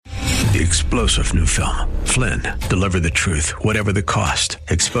The explosive new film, Flynn, deliver the truth, whatever the cost,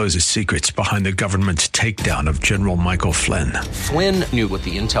 exposes secrets behind the government's takedown of General Michael Flynn. Flynn knew what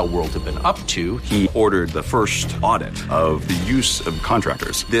the intel world had been up to. He ordered the first audit of the use of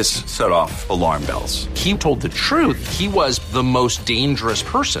contractors. This set off alarm bells. He told the truth. He was the most dangerous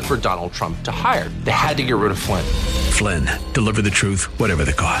person for Donald Trump to hire. They had to get rid of Flynn. Flynn, deliver the truth, whatever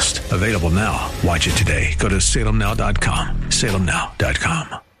the cost. Available now. Watch it today. Go to salemnow.com.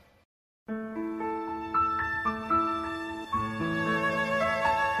 salemnow.com.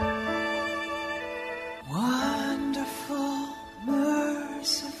 Wonderful,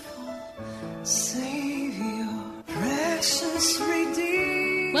 merciful Savior, precious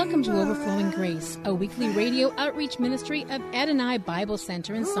Redeemer. Welcome to Overflowing Grace, a weekly radio outreach ministry of Adonai Bible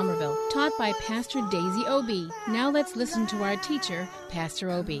Center in Somerville, taught by Pastor Daisy Obi. Now let's listen to our teacher, Pastor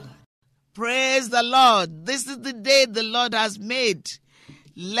Obi. Praise the Lord. This is the day the Lord has made.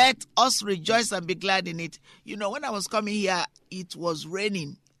 Let us rejoice and be glad in it. You know, when I was coming here, it was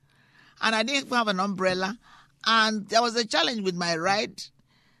raining. And I didn't have an umbrella. And there was a challenge with my ride.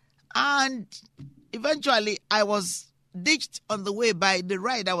 And eventually, I was ditched on the way by the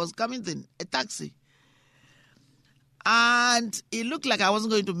ride I was coming in, a taxi. And it looked like I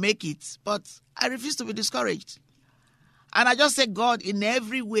wasn't going to make it. But I refused to be discouraged. And I just said, God, in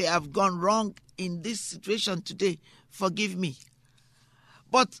every way I've gone wrong in this situation today, forgive me.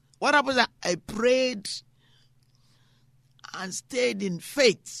 But what happened is I prayed and stayed in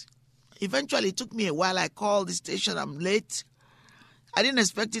faith. Eventually, it took me a while. I called the station. I'm late. I didn't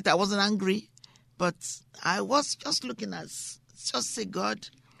expect it. I wasn't angry. But I was just looking at, just say, God,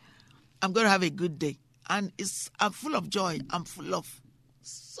 I'm going to have a good day. And I'm full of joy. I'm full of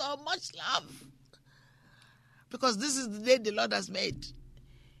so much love. Because this is the day the Lord has made.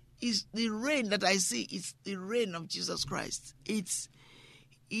 It's the rain that I see. It's the rain of Jesus Christ. It's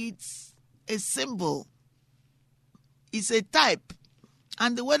a symbol. It's a type.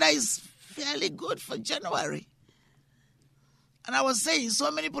 And the weather is fairly good for January. And I was saying,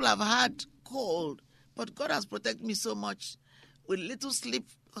 so many people have had cold, but God has protected me so much with little sleep.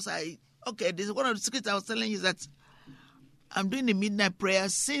 Because this is one of the secrets I was telling you, that I'm doing the midnight prayer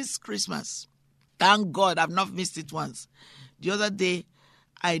since Christmas. Thank God I've not missed it once. The other day,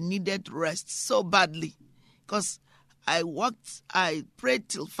 I needed rest so badly because I prayed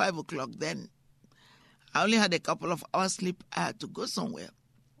till 5 o'clock. Then I only had a couple of hours sleep. I had to go somewhere.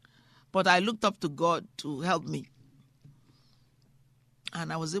 But I looked up to God to help me.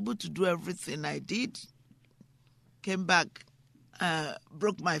 And I was able to do everything I did. Came back,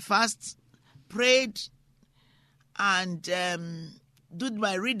 broke my fast, prayed, and did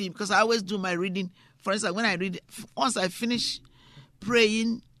my reading, because I always do my reading. For instance, when I read, once I finish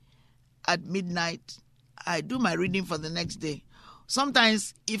praying at midnight, I do my reading for the next day.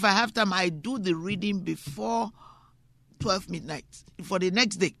 Sometimes, if I have time, I do the reading before 12 midnight for the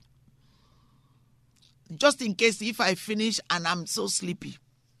next day. Just in case if I finish and I'm so sleepy.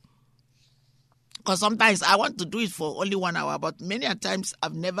 Because sometimes I want to do it for only 1 hour, but many a times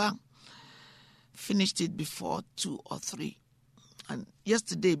I've never finished it before 2 or 3. And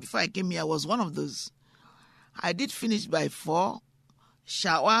yesterday, before I came here, I was one of those. I did finish by 4,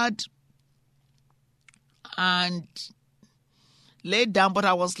 showered, and laid down, but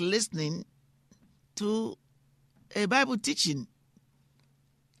I was listening to a Bible teaching.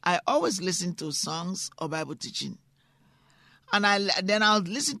 I always listen to songs or Bible teaching. And then I'll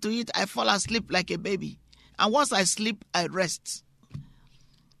listen to it, I fall asleep like a baby. And once I sleep, I rest.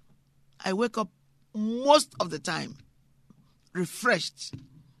 I wake up most of the time refreshed.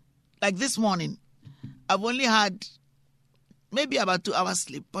 Like this morning, I've only had maybe about 2 hours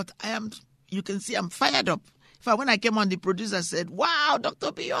sleep, but you can see I'm fired up. In fact, when I came on, the producer said, wow,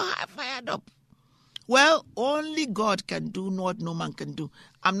 Dr. B, you're fired up. Well, only God can do what no man can do.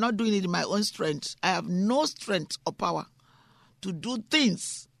 I'm not doing it in my own strength. I have no strength or power to do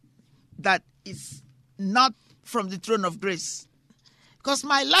things that is not from the throne of grace. Because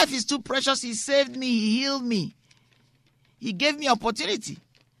my life is too precious. He saved me. He healed me. He gave me opportunity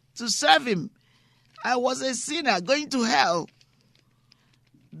to serve him. I was a sinner going to hell.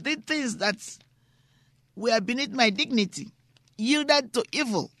 Did things that were beneath my dignity. Yielded to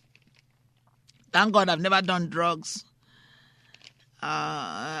evil. Thank God I've never done drugs.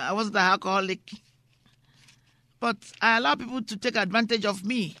 I wasn't an alcoholic. But I allow people to take advantage of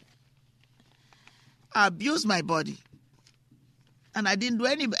me. I abused my body. And I didn't do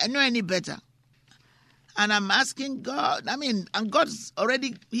any better. And I'm asking God, and God's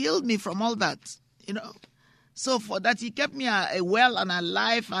already healed me from all that, So for that, he kept me well and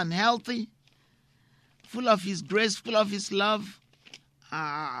alive and healthy, full of his grace, full of his love.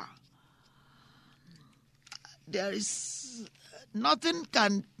 there is nothing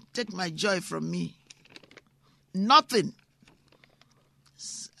can take my joy from me. Nothing.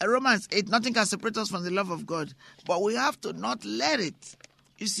 Romans 8, nothing can separate us from the love of God. But we have to not let it.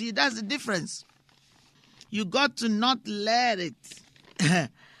 You see, that's the difference. You got to not let it.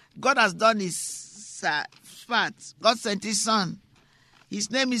 God has done his part. God sent his son.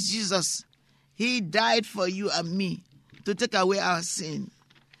 His name is Jesus. He died for you and me to take away our sin.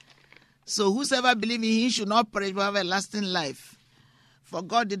 So whosoever believes in him should not perish but have a lasting life. For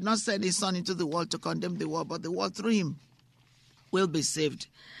God did not send his son into the world to condemn the world, but the world through him will be saved.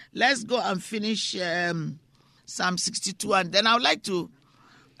 Let's go and finish Psalm 62. And then I would like to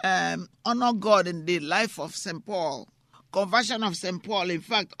honor God in the life of St. Paul. Conversion of St. Paul. In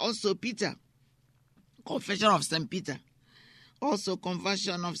fact, also Peter. Confession of St. Peter. Also,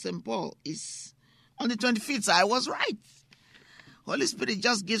 conversion of St. Paul is on the 25th. So I was right. Holy Spirit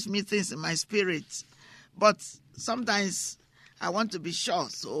just gives me things in my spirit. But sometimes I want to be sure.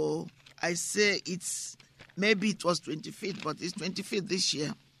 So I say maybe it was 25th, but it's 25th this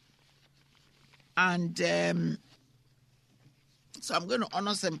year. And so I'm going to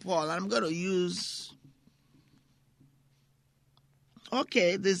honor St. Paul. And I'm going to use...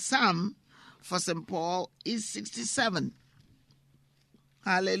 Okay, the Psalm for St. Paul is 67.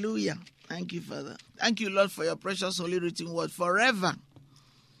 Hallelujah. Thank you, Father. Thank you, Lord, for your precious holy written word forever.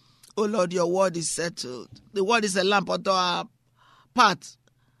 Oh, Lord, your word is settled. The word is a lamp unto our path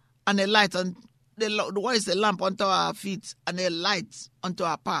and a light on the word is a lamp unto our feet and a light unto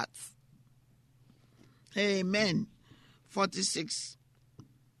our path. Amen.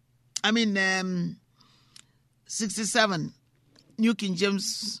 67. New King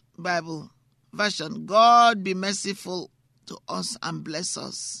James Bible version. God be merciful to us and bless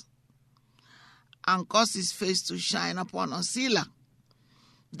us, and cause his face to shine upon us. Selah,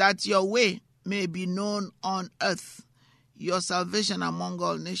 that your way may be known on earth, your salvation among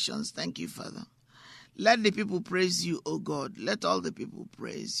all nations. Thank you, Father. Let the people praise you, O God. Let all the people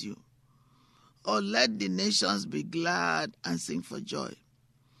praise you. Oh, let the nations be glad and sing for joy.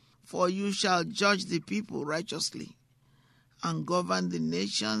 For you shall judge the people righteously and govern the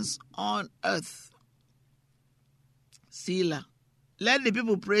nations on earth. Selah. Let the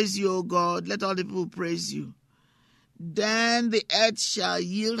people praise you, O God. Let all the people praise you. Then the earth shall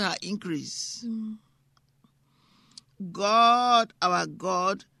yield her increase. God, our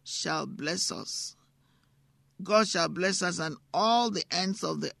God, shall bless us. God shall bless us, and all the ends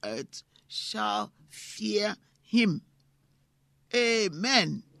of the earth shall fear him.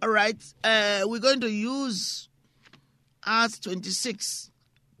 Amen. All right. We're going to use Acts 26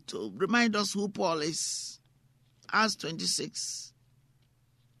 to remind us who Paul is. Acts 26.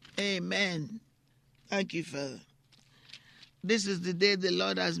 Amen. Thank you, Father. This is the day the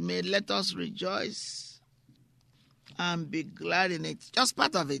Lord has made. Let us rejoice and be glad in it. Just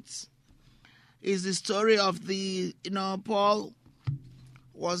part of it is the story of Paul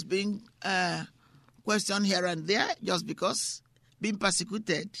was being questioned here and there just because being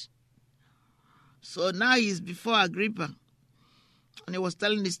persecuted. So now he's before Agrippa, and he was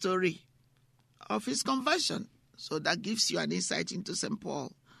telling the story of his conversion. So that gives you an insight into St.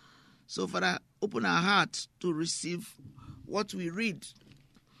 Paul. So Father, open our heart to receive what we read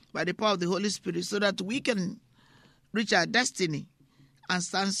by the power of the Holy Spirit so that we can reach our destiny and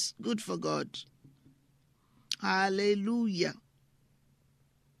stand good for God. Hallelujah.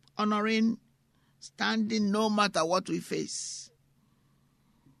 Honoring, standing no matter what we face.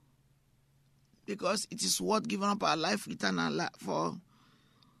 Because it is worth giving up our life, eternal life for.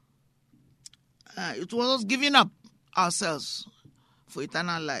 It was giving up ourselves for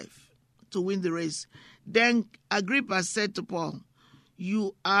eternal life to win the race. Then Agrippa said to Paul,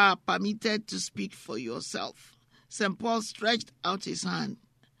 "You are permitted to speak for yourself." St. Paul stretched out his hand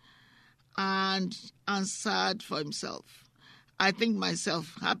and answered for himself. "I think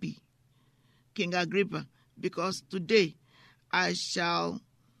myself happy, King Agrippa, because today I shall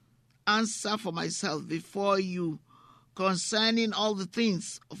answer for myself before you concerning all the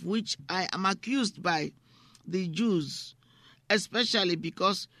things of which I am accused by the Jews, especially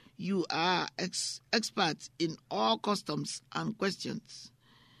because you are experts in all customs and questions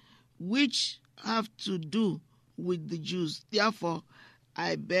which have to do with the Jews. Therefore,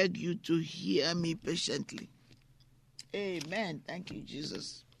 I beg you to hear me patiently." Amen. Thank you,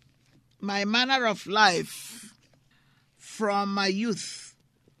 Jesus. My manner of life from my youth,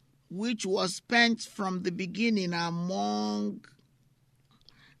 which was spent from the beginning among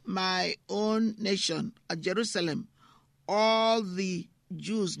my own nation at Jerusalem, all the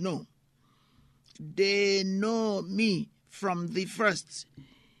Jews know. They know me from the first,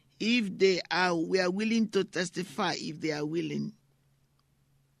 if they are, we are willing to testify, if they are willing,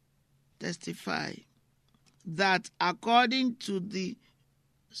 testify that according to the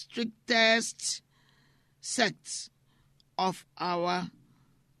strictest sects of our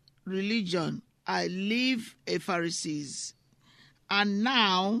religion, I live a Pharisee, and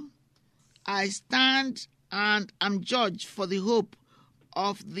now I stand and am judged for the hope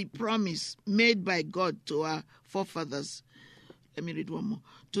of the promise made by God to our forefathers. Let me read one more.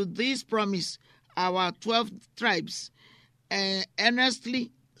 To this promise, our 12 tribes,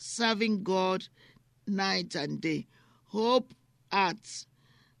 earnestly serving God night and day, hope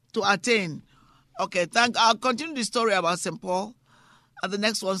to attain. Okay, I'll continue the story about St. Paul at the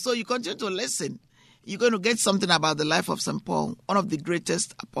next one. So you continue to listen. You're going to get something about the life of St. Paul, one of the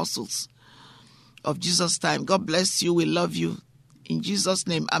greatest apostles of Jesus' time. God bless you. We love you. In Jesus'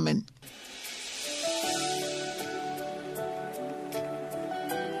 name, amen.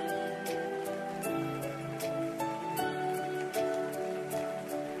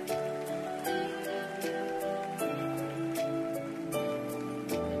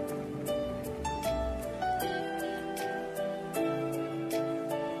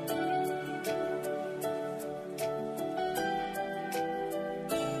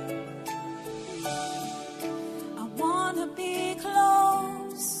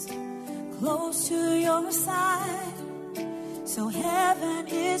 Close to your side, so heaven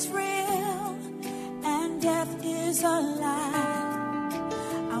is real and death is a lie.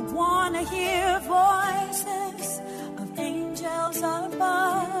 I want to hear voices of angels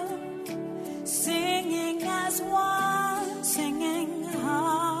above, singing as one, singing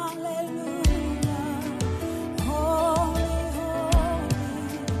hallelujah. Holy,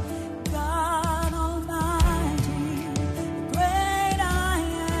 holy, God Almighty, great I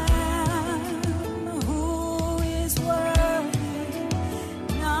am, who is worthy,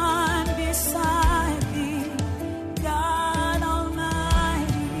 none beside thee, God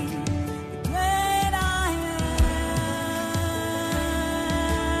Almighty, great I am.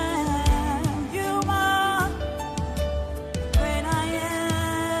 You are great I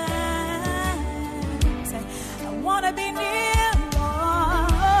am. Say, I want to be near,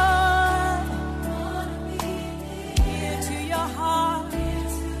 Lord, near to your heart,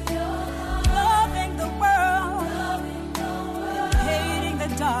 loving the world, hating the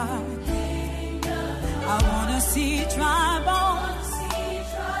dark. I want to see dry bones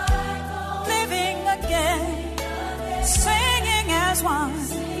living again, singing as one.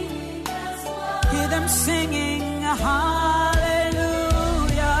 Hear them singing hallelujah.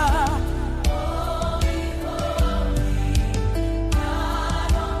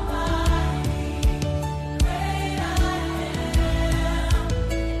 God Almighty, great I am,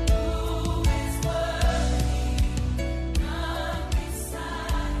 who is worthy, none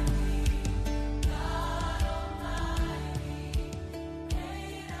beside thee, God Almighty,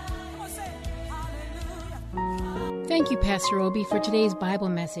 great I am. Hallelujah. Thank you, Pastor Obi, for today's Bible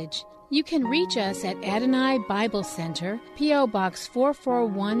message. You can reach us at Adonai Bible Center, P.O. Box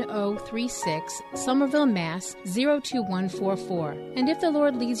 441036, Somerville, Mass. 02144. And if the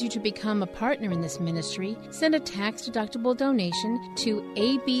Lord leads you to become a partner in this ministry, send a tax-deductible donation to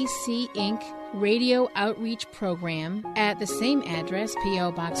ABC Inc. Radio Outreach Program at the same address,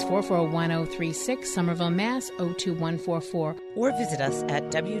 P.O. Box 441036, Somerville, Mass. 02144. Or visit us at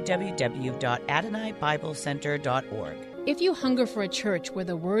www.AdonaiBibleCenter.org. If you hunger for a church where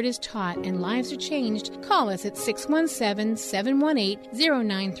the Word is taught and lives are changed, call us at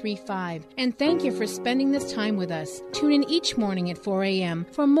 617-718-0935. And thank you for spending this time with us. Tune in each morning at 4 a.m.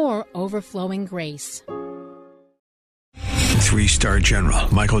 for more overflowing grace. 3-star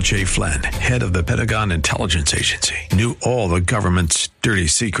General Michael J. Flynn, head of the Pentagon Intelligence Agency, knew all the government's dirty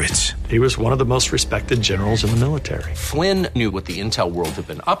secrets. He was one of the most respected generals in the military. Flynn knew what the intel world had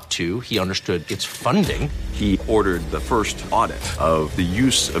been up to. He understood its funding. He ordered the first audit of the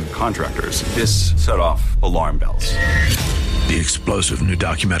use of contractors. This set off alarm bells. The explosive new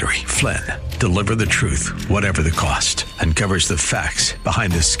documentary, Flynn, Deliver the Truth, Whatever the Cost, uncovers the facts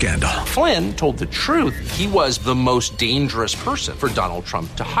behind this scandal. Flynn told the truth. He was the most dangerous person for Donald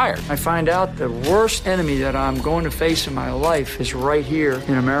Trump to hire. I find out the worst enemy that I'm going to face in my life is right here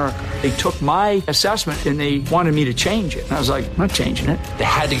in America. They took my assessment and they wanted me to change it. And I was like, I'm not changing it. They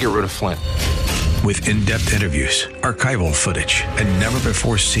had to get rid of Flynn. With in-depth interviews, archival footage, and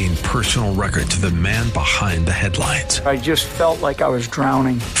never-before-seen personal records of the man behind the headlines. I just felt like I was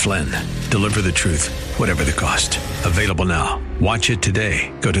drowning. Flynn, Deliver the Truth, Whatever the Cost. Available now. Watch it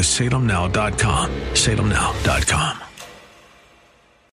today. Go to salemnow.com. salemnow.com.